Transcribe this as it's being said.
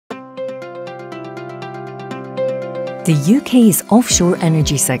The UK's offshore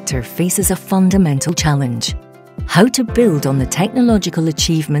energy sector faces a fundamental challenge: how to build on the technological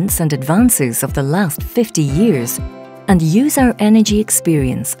achievements and advances of the last 50 years and use our energy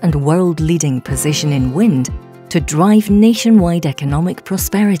experience and world-leading position in wind to drive nationwide economic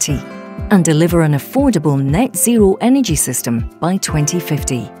prosperity and deliver an affordable net zero energy system by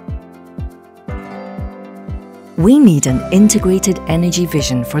 2050. We need an integrated energy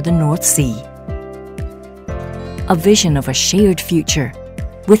vision for the North Sea. A vision of a shared future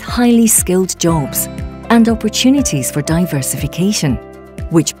with highly skilled jobs and opportunities for diversification,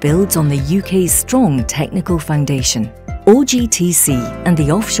 which builds on the UK's strong technical foundation. OGTC and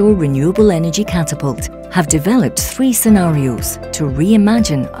the Offshore Renewable Energy Catapult have developed 3 scenarios to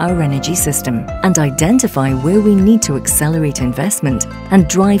reimagine our energy system and identify where we need to accelerate investment and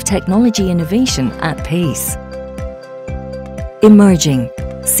drive technology innovation at pace. Emerging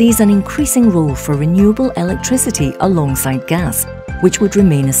sees an increasing role for renewable electricity alongside gas, which would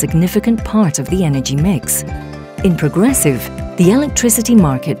remain a significant part of the energy mix. In Progressive, the electricity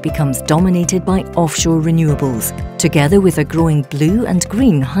market becomes dominated by offshore renewables, together with a growing blue and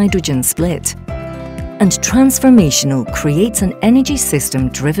green hydrogen split. And Transformational creates an energy system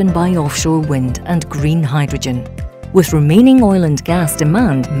driven by offshore wind and green hydrogen, with remaining oil and gas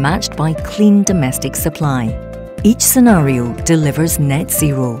demand matched by clean domestic supply. Each scenario delivers net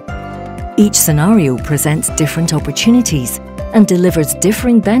zero. Each scenario presents different opportunities and delivers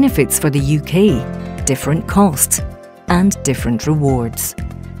differing benefits for the UK, different costs, and different rewards.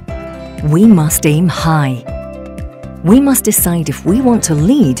 We must aim high. We must decide if we want to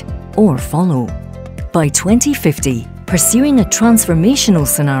lead or follow. By 2050, pursuing a transformational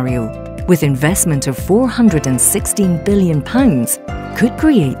scenario with investment of £416 billion could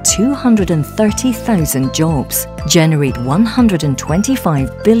create 230,000 jobs, generate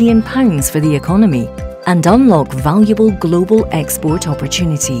 £125 billion for the economy, and unlock valuable global export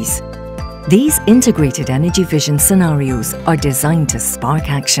opportunities. These integrated energy vision scenarios are designed to spark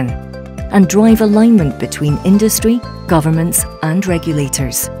action and drive alignment between industry, governments, and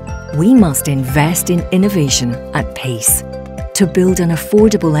regulators. We must invest in innovation at pace to build an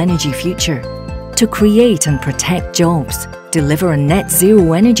affordable energy future, to create and protect jobs, deliver a net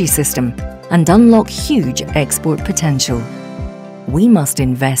zero energy system, and unlock huge export potential. We must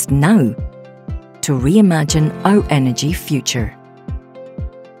invest now to reimagine our energy future.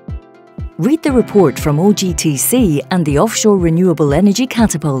 Read the report from OGTC and the Offshore Renewable Energy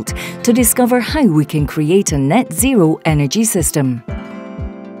Catapult to discover how we can create a net zero energy system.